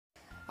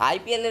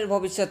IPL এর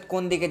ভবিষ্যৎ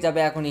কোন দিকে যাবে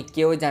এখনই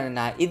কেউ জানে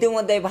না।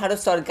 ইতিমধ্যে ভারত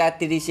সরকার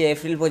 30শে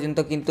এপ্রিল পর্যন্ত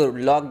কিন্তু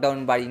লকডাউন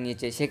বাড়িয়ে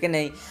নিয়েছে।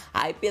 সেখানেই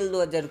আইপিএল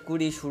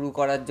 2020 শুরু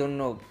করার জন্য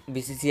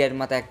বিসিসিআইয়ের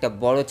মাথায় একটা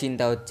বড়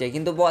চিন্তা হচ্ছে।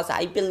 কিন্তু বস,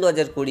 আইপিএল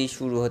 2020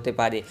 শুরু হতে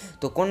পারে,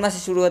 তো কোন মাসে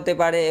শুরু হতে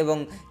পারে এবং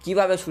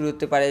কিভাবে শুরু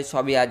হতে পারে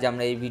সবই আজ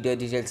আমরা এই ভিডিও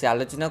ডিটেলসে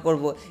আলোচনা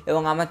করব।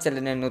 এবং আমার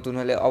চ্যানেলে নতুন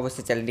হলে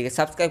অবশ্যই চ্যানেলটিকে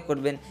সাবস্ক্রাইব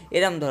করবেন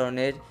এরম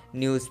ধরনের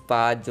নিউজ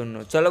পাওয়ার জন্য।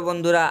 চলো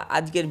বন্ধুরা,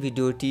 আজকের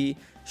ভিডিওটি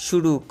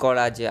শুরু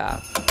করা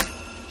যাক।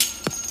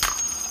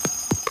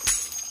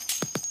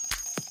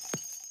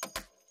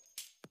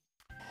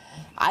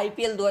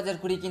 আইপিএল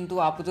 2020 কিন্তু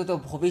আপাতত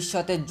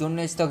ভবিষ্যতের জন্য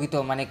স্থগিত,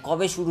 মানে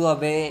কবে শুরু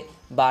হবে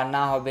বা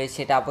না হবে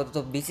সেটা আপাতত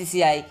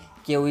বিসিসিআই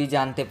কেউই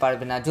জানতে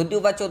পারবে না। যদিও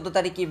বা 14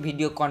 তারিখে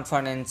ভিডিও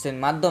কনফারেন্সের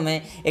মাধ্যমে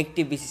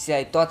একটি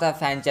বিসিসিআই তথা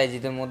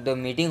ফ্র্যাঞ্চাইজিদের মধ্যে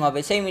মিটিং হবে।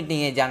 সেই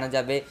মিটিংয়ে জানা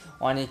যাবে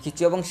অনেক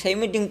কিছু এবং সেই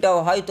মিটিংটাও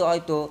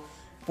হয়তো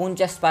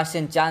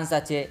 50% চান্স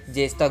আছে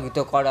যে স্থগিত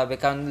করা হবে,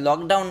 কারণ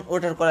লকডাউন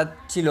ওঠার করা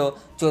ছিল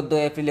 14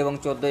 এপ্রিল এবং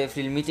 14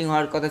 এপ্রিল মিটিং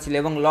হওয়ার কথা ছিল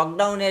এবং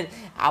লকডাউনের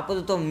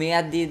আপাতত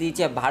মেয়াদ দিয়ে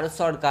দিয়েছে ভারত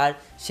সরকার,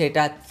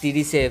 সেটা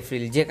 30শে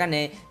এপ্রিল, যেখানে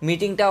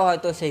মিটিংটাও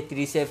হয়তো সেই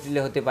 30শে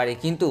এপ্রিলে হতে পারে।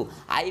 কিন্তু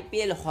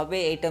আইপিএল হবে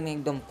এটা আমি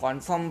একদম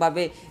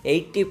কনফার্মভাবে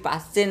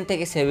 80%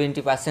 থেকে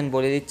 70%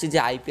 বলে দিচ্ছি যে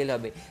আইপিএল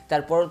হবে।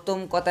 তার প্রথম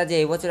কথা যে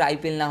এবছর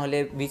আইপিএল না হলে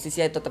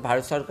বিসিসিআই তথা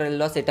ভারত সরকারের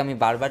লস, এটা আমি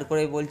বারবার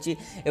করে বলছি।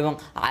 এবং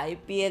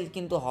আইপিএল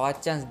কিন্তু হওয়ার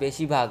চান্স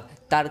বেশিরভাগ,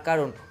 তার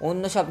কারণ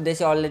অন্য সব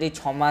দেশে অলরেডি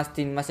 6 মাস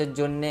 3 মাসের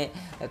জন্যে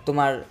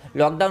তোমার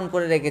লকডাউন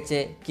করে রেখেছে,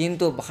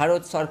 কিন্তু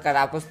ভারত সরকার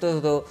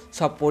আপাতত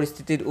সব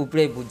পরিস্থিতির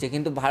উপরেই বুঝছে।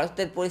 কিন্তু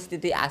ভারতের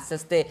পরিস্থিতি আস্তে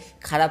আস্তে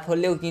খারাপ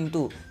হলেও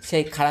কিন্তু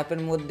সেই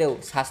খারাপের মধ্যেও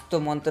স্বাস্থ্য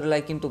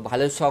মন্ত্রণালয় কিন্তু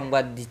ভালো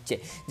সংবাদ দিচ্ছে,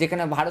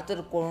 যেখানে ভারতের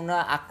করোনা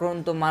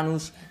আক্রান্ত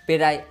মানুষ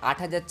প্রায়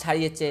 8,000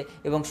 ছাড়িয়েছে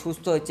এবং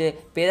সুস্থ হয়েছে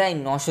প্রায়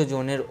 900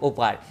 জনের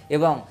ওপার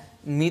এবং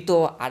মৃত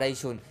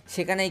 250।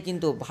 সেখানেই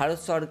কিন্তু ভারত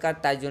সরকার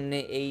তাই জন্যে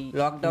এই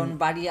লকডাউন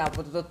বাড়িয়ে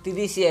আপাতত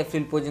 30শে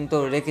এপ্রিল পর্যন্ত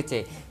রেখেছে।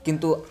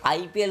 কিন্তু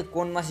আইপিএল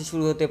কোন মাসে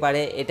শুরু হতে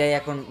পারে এটাই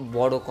এখন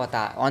বড়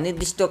কথা।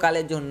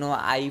 অনির্দিষ্টকালের জন্য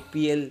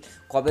আইপিএল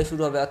কবে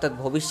শুরু হবে অর্থাৎ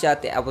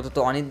ভবিষ্যতে আপাতত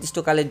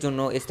অনির্দিষ্টকালের জন্য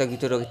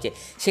স্থগিত রয়েছে।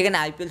 সেখানে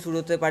আইপিএল শুরু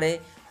হতে পারে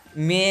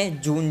মে,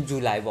 জুন,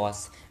 জুলাই। বস,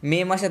 মে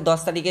মাসের 10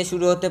 তারিখে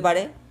শুরু হতে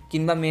পারে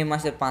কিংবা মে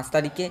মাসের 5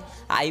 তারিখে।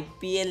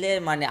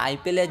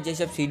 আইপিএলের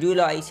যেসব শিডিউল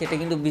হয় সেটা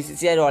কিন্তু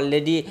বিসিসিআই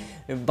অলরেডি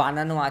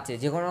বানানো আছে।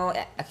 যে কোনো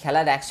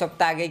খেলার 1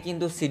 সপ্তাহ আগে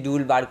কিন্তু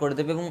শিডিউল বার করে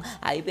দেবে এবং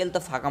আইপিএল তো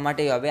ফাঁকা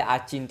মাঠেই হবে।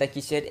 আর চিন্তা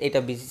কিসের, এটা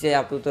বিসিসিআই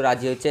আপাতত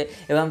রাজি হচ্ছে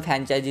এবং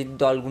ফ্র্যাঞ্চাইজির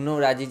দলগুলোও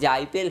রাজি যে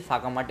আইপিএল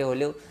ফাঁকা মাঠে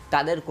হলেও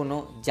তাদের কোনো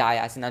যায়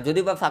আসে না।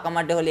 যদি বা ফাঁকা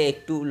মাঠে হলে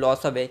একটু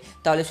লস হবে,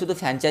 তাহলে শুধু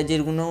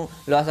ফ্র্যাঞ্চাইজিরগুলোও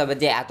লস হবে,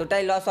 যে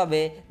এতটাই লস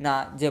হবে না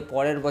যে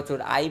পরের বছর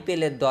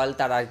আইপিএলের দল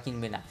তারা আর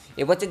কিনবে না।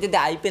 এবছর যদি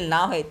আইপিএল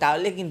না হয়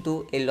তাহলে কিন্তু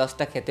এই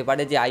লসটা খেতে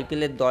পারে যে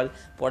আইপিএলের দল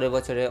পরের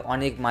বছরে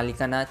অনেক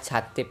মালিকানা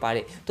ছাড়তে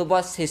পারে। তো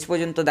বস, শেষ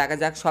পর্যন্ত দেখা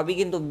যাক। সবই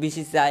কিন্তু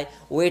বিসিসিআই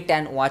ওয়েট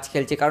অ্যান্ড ওয়াচ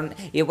খেলছে, কারণ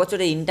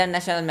এবছরে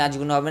ইন্টারন্যাশনাল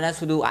ম্যাচগুলো হবে না,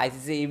 শুধু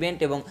আইসিসি ইভেন্ট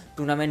এবং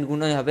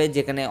টুর্নামেন্টগুলোই হবে,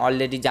 যেখানে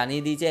অলরেডি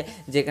জানিয়ে দিয়েছে,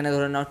 যেখানে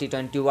ধরে নাও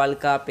T20 world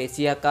cup,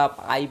 Asia cup,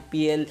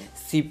 IPL,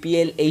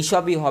 CPL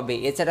এইসবই হবে।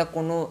 এছাড়া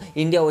কোনো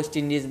ইন্ডিয়া ওয়েস্ট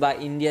ইন্ডিজ বা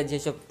ইন্ডিয়ার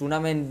যেসব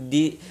টুর্নামেন্ট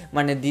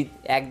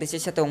এক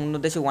দেশের সাথে অন্য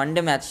দেশে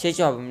ওয়ানডে ম্যাচ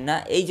সেসব হবে না।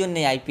 এই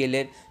জন্যেই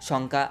আইপিএলের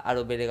সংখ্যা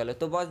আরও বেড়ে গেল।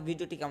 তো বস,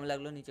 ভিডিওটি কেমন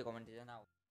লাগলো নিচে কমেন্টে জানাও।